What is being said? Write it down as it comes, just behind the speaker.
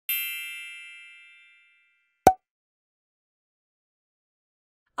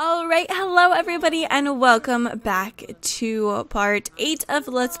Alright, hello everybody and welcome back to part 8 of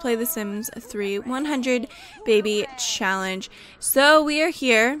Let's Play The Sims 3 100 Baby Challenge. So we are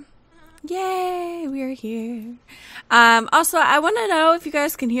here. Yay, we are here. Also, I want to know if you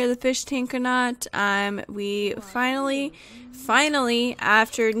guys can hear the fish tank or not. We finally,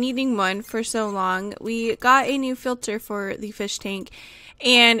 after needing one for so long, we got a new filter for the fish tank.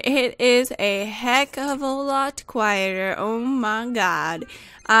 And it is a heck of a lot quieter. Oh my god.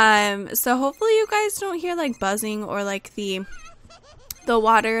 So hopefully you guys don't hear like buzzing or like the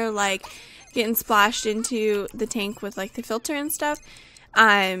water like getting splashed into the tank with like the filter and stuff.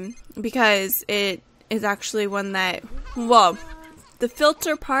 Because it is actually one that, well, the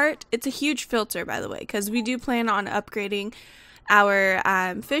filter part, it's a huge filter by the way, because we do plan on upgrading our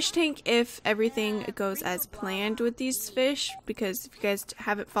fish tank if everything goes as planned with these fish, because if you guys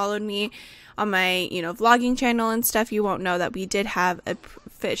haven't followed me on my vlogging channel and stuff, you won't know that we did have a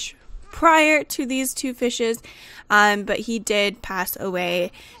fish prior to these two fishes, but he did pass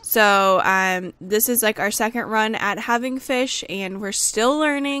away. So this is like our second run at having fish and we're still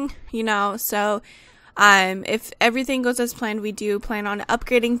learning, so if everything goes as planned, we do plan on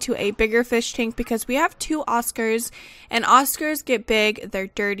upgrading to a bigger fish tank because we have 2 Oscars, and Oscars get big, they're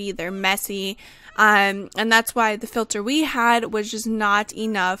dirty, they're messy, and that's why the filter we had was just not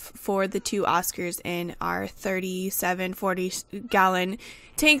enough for the 2 Oscars in our 40 gallon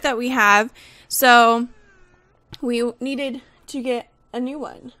tank that we have. So we needed to get a new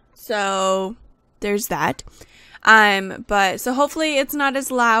one. So there's that. But so hopefully it's not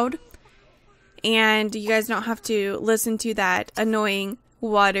as loud and you guys don't have to listen to that annoying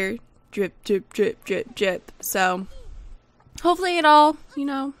water drip, drip, drip, drip, drip. So hopefully it all,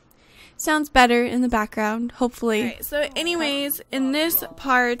 sounds better in the background, hopefully. Right, so anyways, in this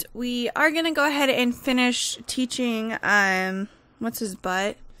part, we are going to go ahead and finish teaching, what's his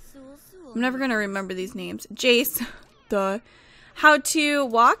butt? I'm never going to remember these names. Jace, how to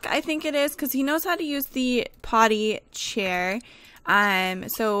walk, I think it is, because he knows how to use the potty chair.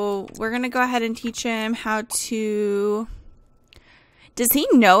 So we're going to go ahead and teach him how to... Does he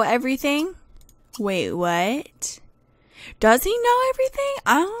know everything? Wait, what? Does he know everything?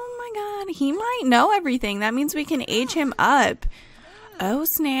 Oh my god, he might know everything. That means we can age him up. Oh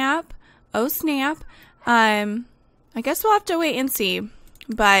snap. Oh snap. I guess we'll have to wait and see.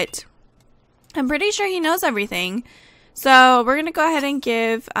 But I'm pretty sure he knows everything. So we're going to go ahead and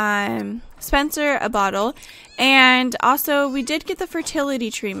give Spencer a bottle. And also we did get the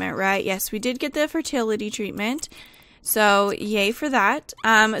fertility treatment, right? Yes, we did get the fertility treatment. So yay for that.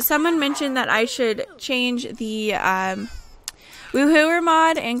 Someone mentioned that I should change the Woohooer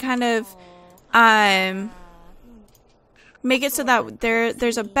mod and kind of make it so that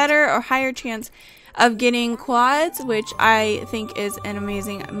there's a better or higher chance of getting quads, which I think is an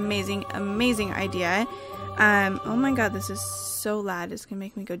amazing idea. Oh my god, this is so loud. It's gonna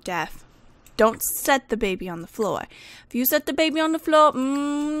make me go deaf. Don't set the baby on the floor. If you set the baby on the floor,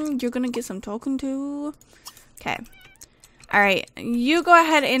 you're gonna get some talking to. Okay. Alright, you go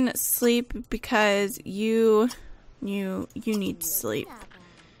ahead and sleep because you need sleep.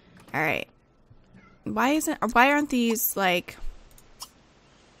 Alright. Why aren't these like,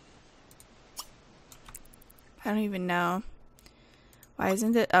 I don't even know. Why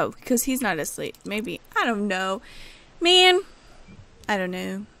isn't it? Oh, because he's not asleep. Maybe. I don't know. Man. I don't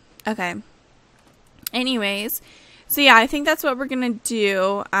know. Okay. Anyways. So yeah, I think that's what we're going to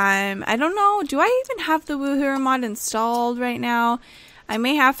do. I don't know. Do I even have the Woohooer mod installed right now? I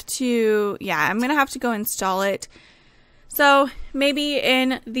may have to. Yeah, I'm going to have to go install it. So maybe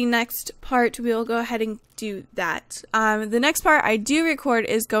in the next part, we'll go ahead and do that. The next part I do record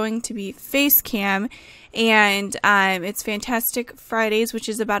is going to be face cam. And it's Fantastic Fridays, which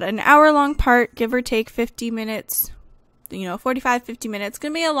is about an hour-long part, give or take 50 minutes, 45, 50 minutes. It's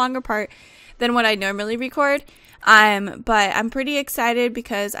going to be a longer part than what I normally record. But I'm pretty excited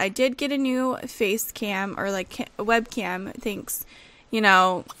because I did get a new face cam or like webcam, thanks,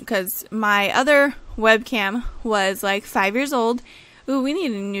 because my other webcam was like 5 years old. Ooh, we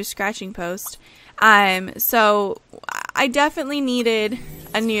need a new scratching post. So I definitely needed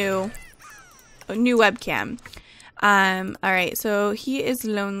a new webcam. Alright, so he is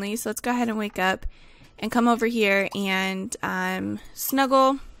lonely, so let's go ahead and wake up and come over here and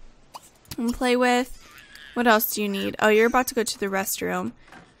snuggle and play with. What else do you need? Oh, you're about to go to the restroom.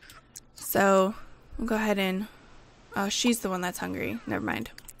 So we'll go ahead and, oh, she's the one that's hungry. Never mind.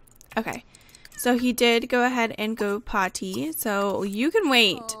 Okay. So he did go ahead and go potty. So you can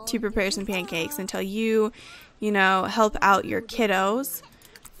wait to prepare some pancakes until you help out your kiddos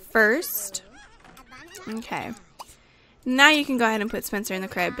first. Okay. Now you can go ahead and put Spencer in the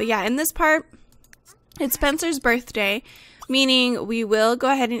crib. But yeah, in this part, it's Spencer's birthday, meaning we will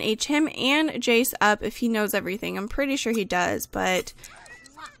go ahead and age him and Jace up if he knows everything. I'm pretty sure he does, but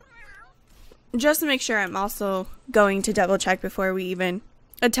just to make sure, I'm also going to double check before we even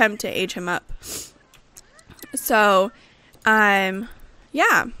attempt to age him up. So,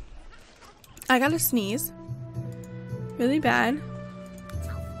 yeah. I gotta sneeze. Really bad.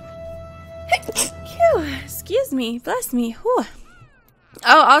 Excuse me. Bless me. Whew.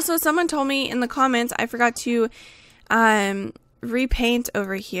 Oh, also someone told me in the comments I forgot to repaint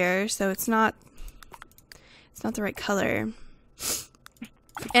over here, so it's not the right color.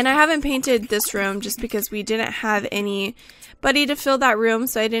 And I haven't painted this room just because we didn't have anybody to fill that room,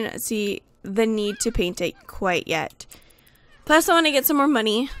 so I didn't see the need to paint it quite yet. Plus I want to get some more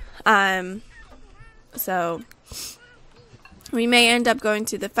money. So we may end up going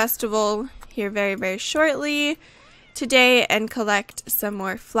to the festival here very, very shortly today and collect some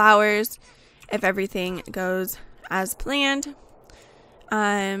more flowers if everything goes as planned.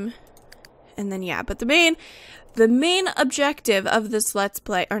 And then yeah, but the main objective of this let's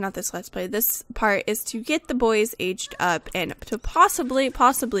play, or not this let's play, this part is to get the boys aged up and to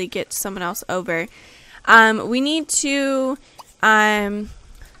possibly get someone else over. We need to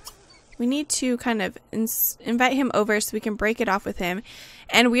kind of invite him over so we can break it off with him.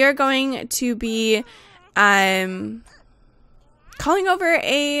 And we are going to be calling over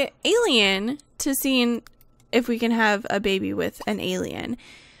a alien to see if we can have a baby with an alien.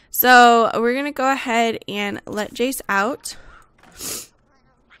 So we're going to go ahead and let Jace out.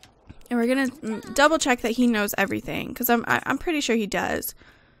 And we're going to double check that he knows everything, because I'm pretty sure he does.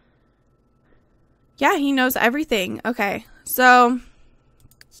 Yeah, he knows everything. Okay, so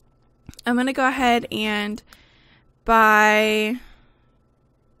I'm going to go ahead and buy...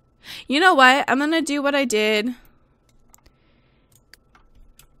 You know what? I'm going to do what I did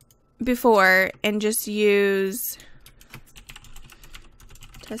before and just use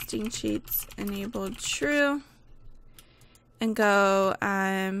testing sheets enabled true and go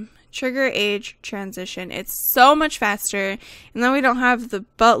trigger age transition. It's so much faster, and then we don't have the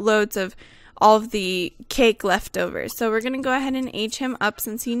buttloads of all of the cake left over. So we're going to go ahead and age him up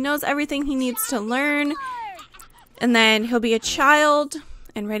since he knows everything he needs to learn, and then he'll be a child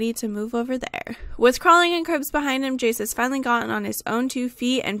and ready to move over there. With crawling in cribs behind him, Jace has finally gotten on his own 2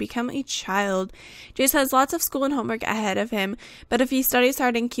 feet and become a child. Jace has lots of school and homework ahead of him, but if he studies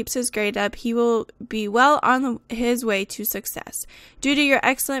hard and keeps his grade up, he will be well on his way to success. Due to your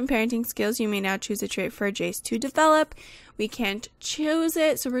excellent parenting skills, you may now choose a trait for Jace to develop. We can't choose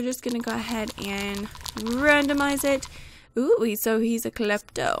it, so we're just going to go ahead and randomize it. Ooh, so he's a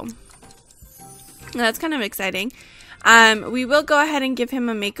klepto. That's kind of exciting. We will go ahead and give him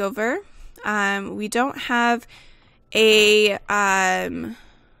a makeover. We don't have a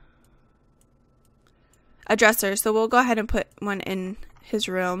dresser, so we'll go ahead and put one in his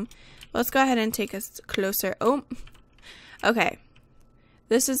room. Let's go ahead and take a closer. Oh, okay.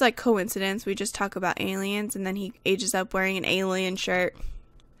 This is like coincidence. We just talk about aliens, and then he ages up wearing an alien shirt.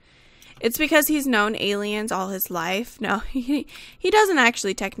 It's because he's known aliens all his life. No, he doesn't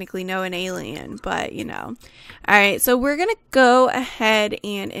actually technically know an alien, but you know. Alright, so we're going to go ahead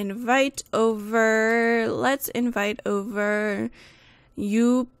and invite over, let's invite over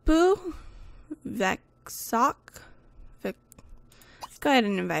Yupu Vexok. Let's go ahead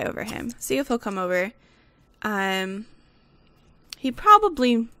and invite over him. See if he'll come over. He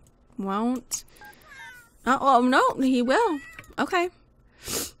probably won't. Oh, no, he will. Okay.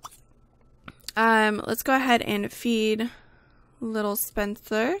 Let's go ahead and feed little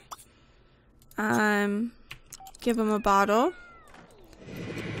Spencer. Give him a bottle.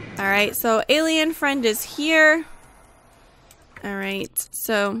 Alright, so alien friend is here. Alright,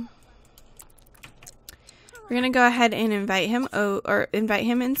 so we're gonna go ahead and invite him invite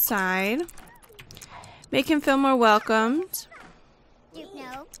him inside. Make him feel more welcomed.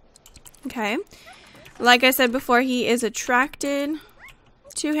 Okay. Like I said before, he is attracted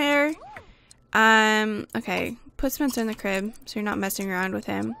to hair. Okay, put Spencer in the crib so you're not messing around with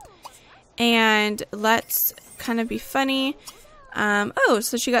him. And let's kind of be funny. Oh,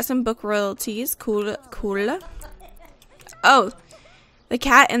 so she got some book royalties. Cool. Oh, the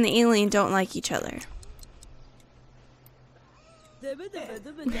cat and the alien don't like each other.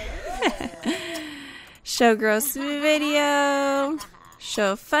 Show gross video.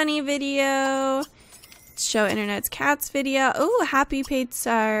 Show funny video. Show internet's cats video. Oh, Happy paid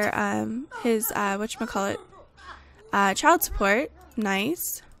our his whatchamacallit, child support.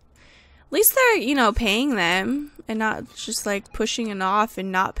 Nice. At least they're, you know, paying them and not just like pushing it off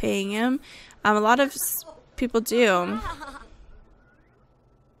and not paying him. A lot of people do.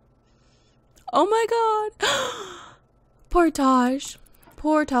 Oh my god. Poor Taj.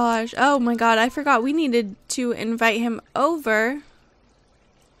 Poor Taj. Oh my god, I forgot we needed to invite him over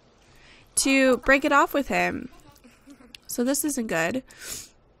to break it off with him. So this isn't good.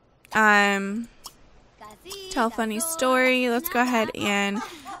 Tell a funny story. Let's go ahead and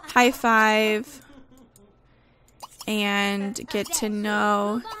high five and get to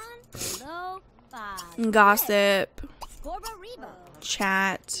know, gossip,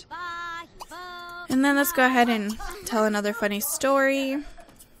 chat, and then let's go ahead and tell another funny story.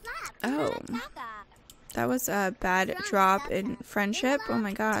 Oh, that was a bad drop in friendship. Oh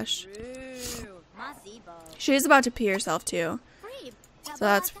my gosh. She's about to pee herself too, so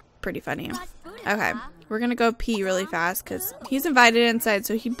that's pretty funny. Okay, we're gonna go pee really fast because he's invited inside,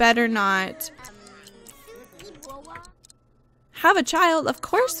 so he better not have a child. Of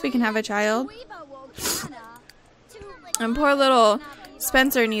course we can have a child. And poor little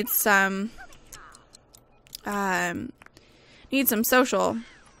Spencer needs some social.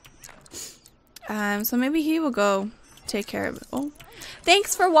 So maybe he will go take care of it. Oh,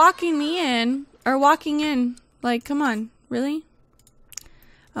 thanks for walking me in, or walking in. Like, come on, really?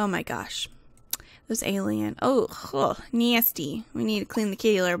 Oh my gosh, this alien. Oh, nasty. We need to clean the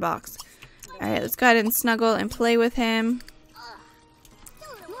kitty litter box. All right, let's go ahead and snuggle and play with him.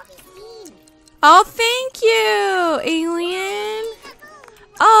 Oh, thank you, alien.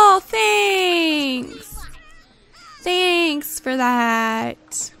 Oh, thanks. Thanks for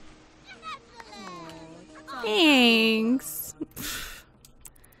that. Thanks.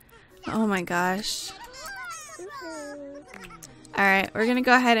 Oh my gosh. Alright, we're gonna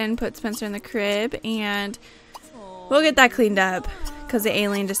go ahead and put Spencer in the crib and we'll get that cleaned up because the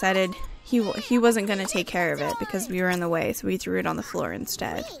alien decided he wasn't gonna take care of it because we were in the way, so we threw it on the floor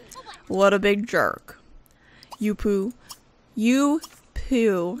instead. What a big jerk. You poo. You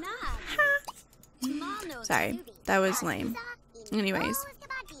poo. Sorry, that was lame. Anyways.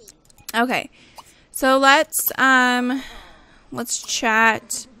 Okay. So let's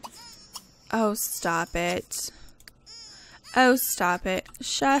chat. Oh, stop it. Oh, stop it.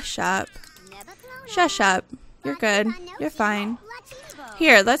 Shush up. Shush up. You're good. You're fine.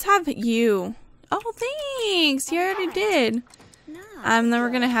 Here, let's have you. Oh, thanks. You already did. Then we're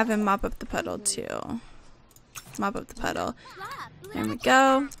going to have him mop up the puddle, too. Mop up the puddle. There we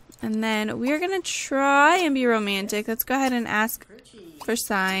go. And then we're going to try and be romantic. Let's go ahead and ask for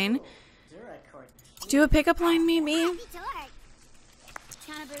sign. Do a pickup line, maybe?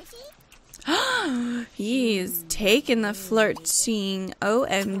 He's taking the flirting.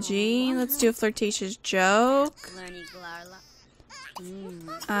 OMG. Let's do a flirtatious joke.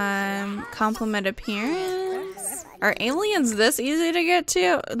 Compliment appearance. Are aliens this easy to get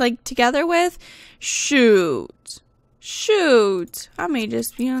to, like, together with? Shoot. Shoot. I may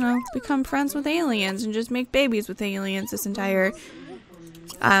just, you know, become friends with aliens and just make babies with aliens this entire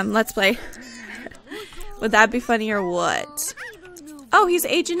let's play. Would that be funny or what? Oh, he's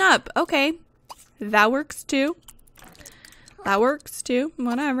aging up. Okay. That works too. That works too.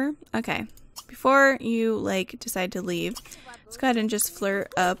 Whatever. Okay. Before you, like, decide to leave, let's go ahead and just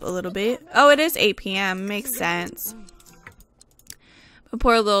flirt up a little bit. Oh, it is 8 p.m. Makes sense. But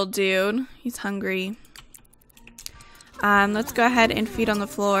poor little dude. He's hungry. Let's go ahead and feed on the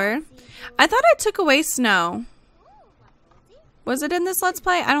floor. I thought I took away snow. Was it in this Let's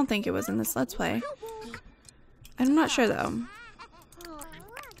Play? I don't think it was in this Let's Play. I'm not sure, though.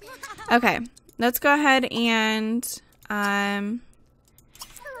 Okay. Let's go ahead and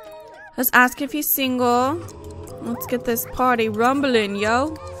let's ask if he's single. Let's get this party rumbling,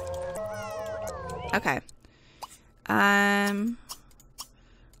 yo. Okay.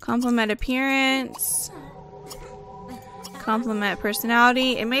 Compliment appearance. Compliment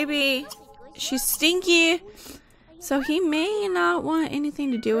personality. And maybe she's stinky, so he may not want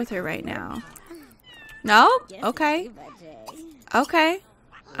anything to do with her right now. No? Okay. Okay.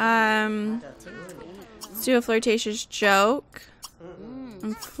 Let's do a flirtatious joke.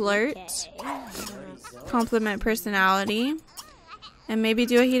 And flirt. Compliment personality. And maybe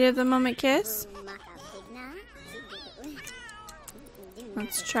do a heat of the moment kiss.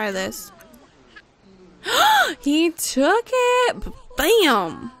 Let's try this. He took it.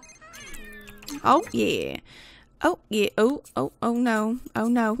 Bam. Oh yeah. Oh yeah. Oh no. Oh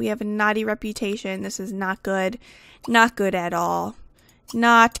no. We have a naughty reputation. This is not good. Not good at all.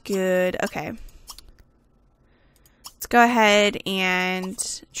 Not good. Okay. Let's go ahead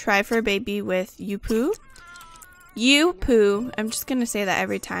and try for a baby with you poo. You poo. I'm just gonna say that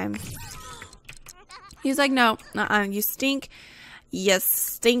every time. He's like, no, you stink. Yes,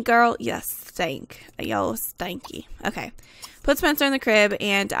 stink girl. Yes, stink. Yo, stinky. Okay. Put Spencer in the crib,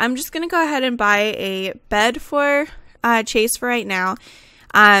 and I'm just going to go ahead and buy a bed for Chase for right now.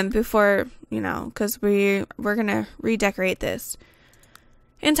 Before, you know, because we're going to redecorate this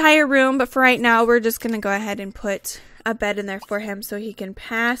entire room. But for right now, we're just going to go ahead and put a bed in there for him so he can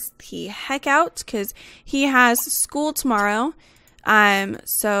pass the heck out, because he has school tomorrow.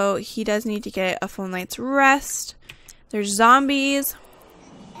 So he does need to get a full night's rest. There's zombies.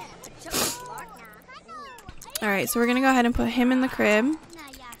 Alright, so we're going to go ahead and put him in the crib.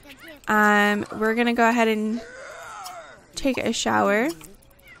 We're going to go ahead and take a shower.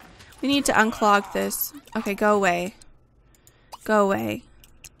 We need to unclog this. Okay, go away. Go away.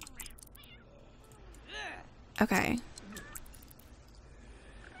 Okay.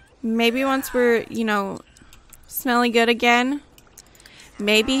 Maybe once we're, you know, smelling good again,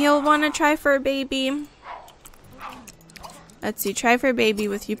 maybe he'll want to try for a baby. Let's see, try for a baby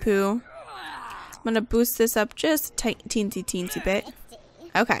with you, Pooh. I'm going to boost this up just a teensy bit.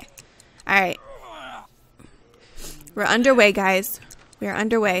 Okay. Alright. We're underway, guys. We are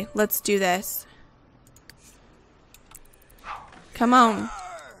underway. Let's do this. Come on.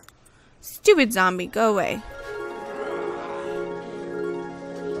 Stupid zombie, go away.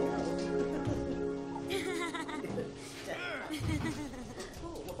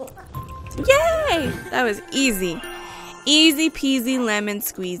 Yay! That was easy. Easy peasy lemon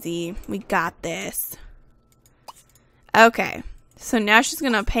squeezy. We got this. Okay. So now she's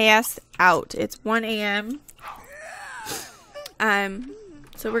going to pass out. It's 1 a.m.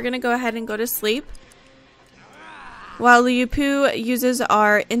 So we're going to go ahead and go to sleep. While Pooh uses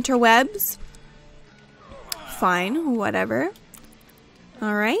our interwebs. Fine. Whatever.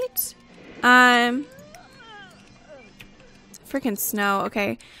 Alright. Freaking snow.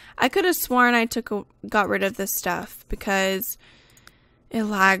 Okay. I could have sworn I got rid of this stuff because it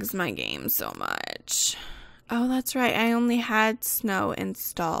lags my game so much. Oh, that's right. I only had snow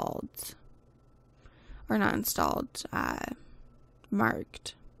installed. Or not installed.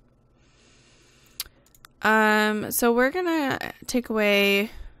 Marked. So we're gonna take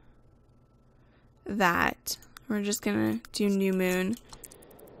away that. We're just gonna do New Moon.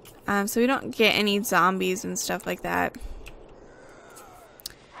 So we don't get any zombies and stuff like that.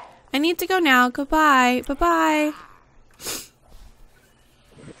 I need to go now. Goodbye. Bye-bye.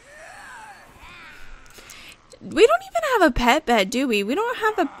 We don't even have a pet bed, do we? We don't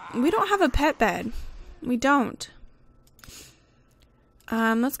have a pet bed. We don't.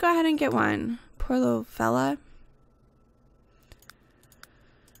 Let's go ahead and get one. Poor little fella.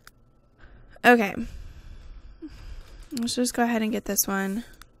 Okay. Let's just go ahead and get this one.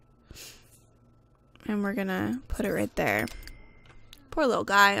 And we're gonna put it right there. Poor little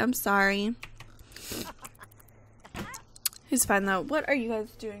guy. I'm sorry. He's fine though. What are you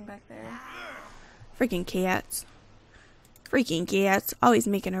guys doing back there? Freaking cats. Freaking cats. Always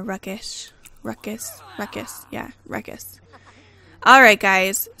making a ruckus. Ruckus. Yeah, ruckus. Alright,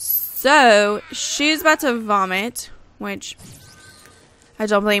 guys. So, she's about to vomit, which I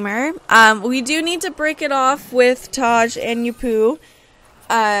don't blame her. We do need to break it off with Taj and Pooh.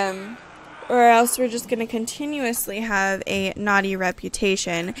 Or else we're just going to continuously have a naughty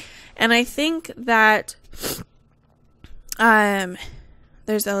reputation. And I think that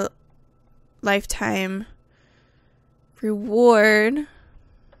there's a lifetime reward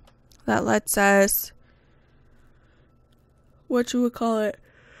that lets us, what you would call it,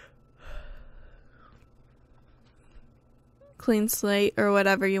 clean slate or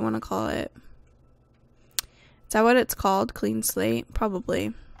whatever you want to call it. Is that what it's called? Clean slate?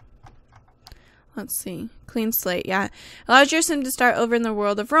 Probably. Let's see. Clean slate, yeah. Allows your sim to start over in the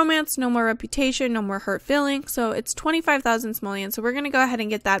world of romance. No more reputation, no more hurt feelings. So it's 25,000 simoleons. So we're going to go ahead and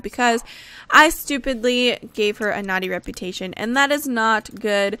get that because I stupidly gave her a naughty reputation. And that is not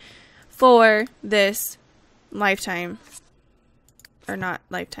good for this lifetime. Or not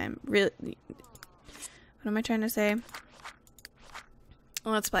lifetime. Really. What am I trying to say?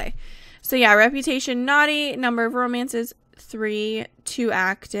 Let's play. So yeah, reputation naughty. Number of romances 3. 2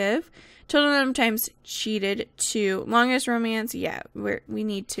 active. Total number of times cheated 2. Longest romance, yeah, we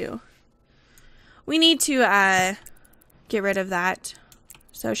need to. We need to get rid of that.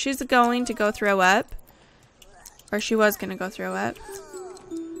 So she's going to go throw up. Or she was gonna go throw up.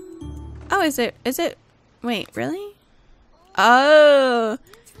 Oh, is it wait, really? Oh,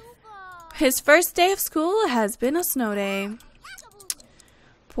 his first day of school has been a snow day.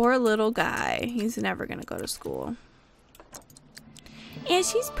 Poor little guy. He's never gonna go to school. And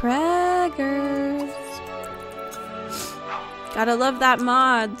she's preggers. Gotta love that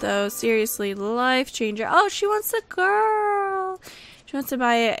mod, though. Seriously, life changer. Oh, she wants a girl. she wants to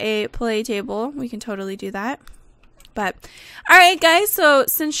buy a play table, we can totally do that. But, alright guys, so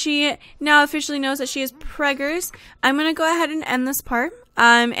since she now officially knows that she is preggers, I'm going to go ahead and end this part.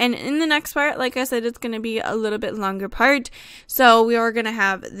 And in the next part, like I said, it's going to be a little bit longer part. So we are going to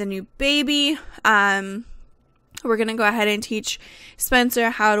have the new baby. We're going to go ahead and teach Spencer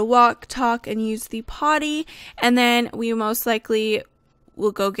how to walk, talk, and use the potty. And then we most likely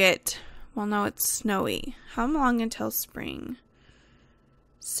will go get, well, no, it's snowy. How long until spring?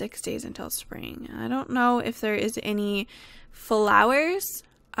 6 days until spring. I don't know if there is any flowers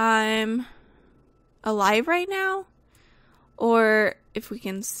alive right now, or if we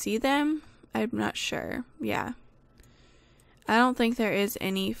can see them. I'm not sure. Yeah, I don't think there is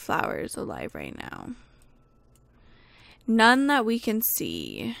any flowers alive right now. None that we can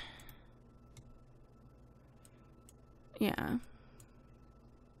see. Yeah.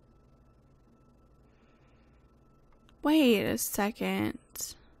 Wait a second.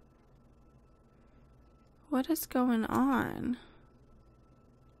 What is going on?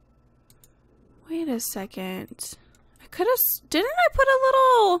 Wait a second. I could have... Didn't I put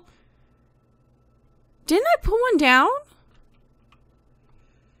one down?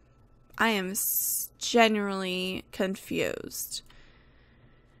 I am genuinely confused.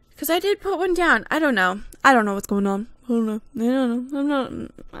 Because I did put one down. I don't know. I don't know what's going on. I don't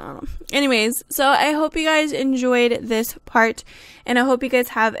know. Anyways, so I hope you guys enjoyed this part. And I hope you guys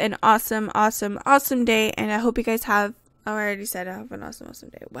have an awesome day. And I hope you guys have... Oh, I already said I have an awesome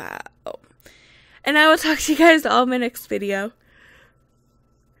day. Wow. And I will talk to you guys all in my next video.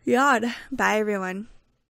 Yod. Bye, everyone.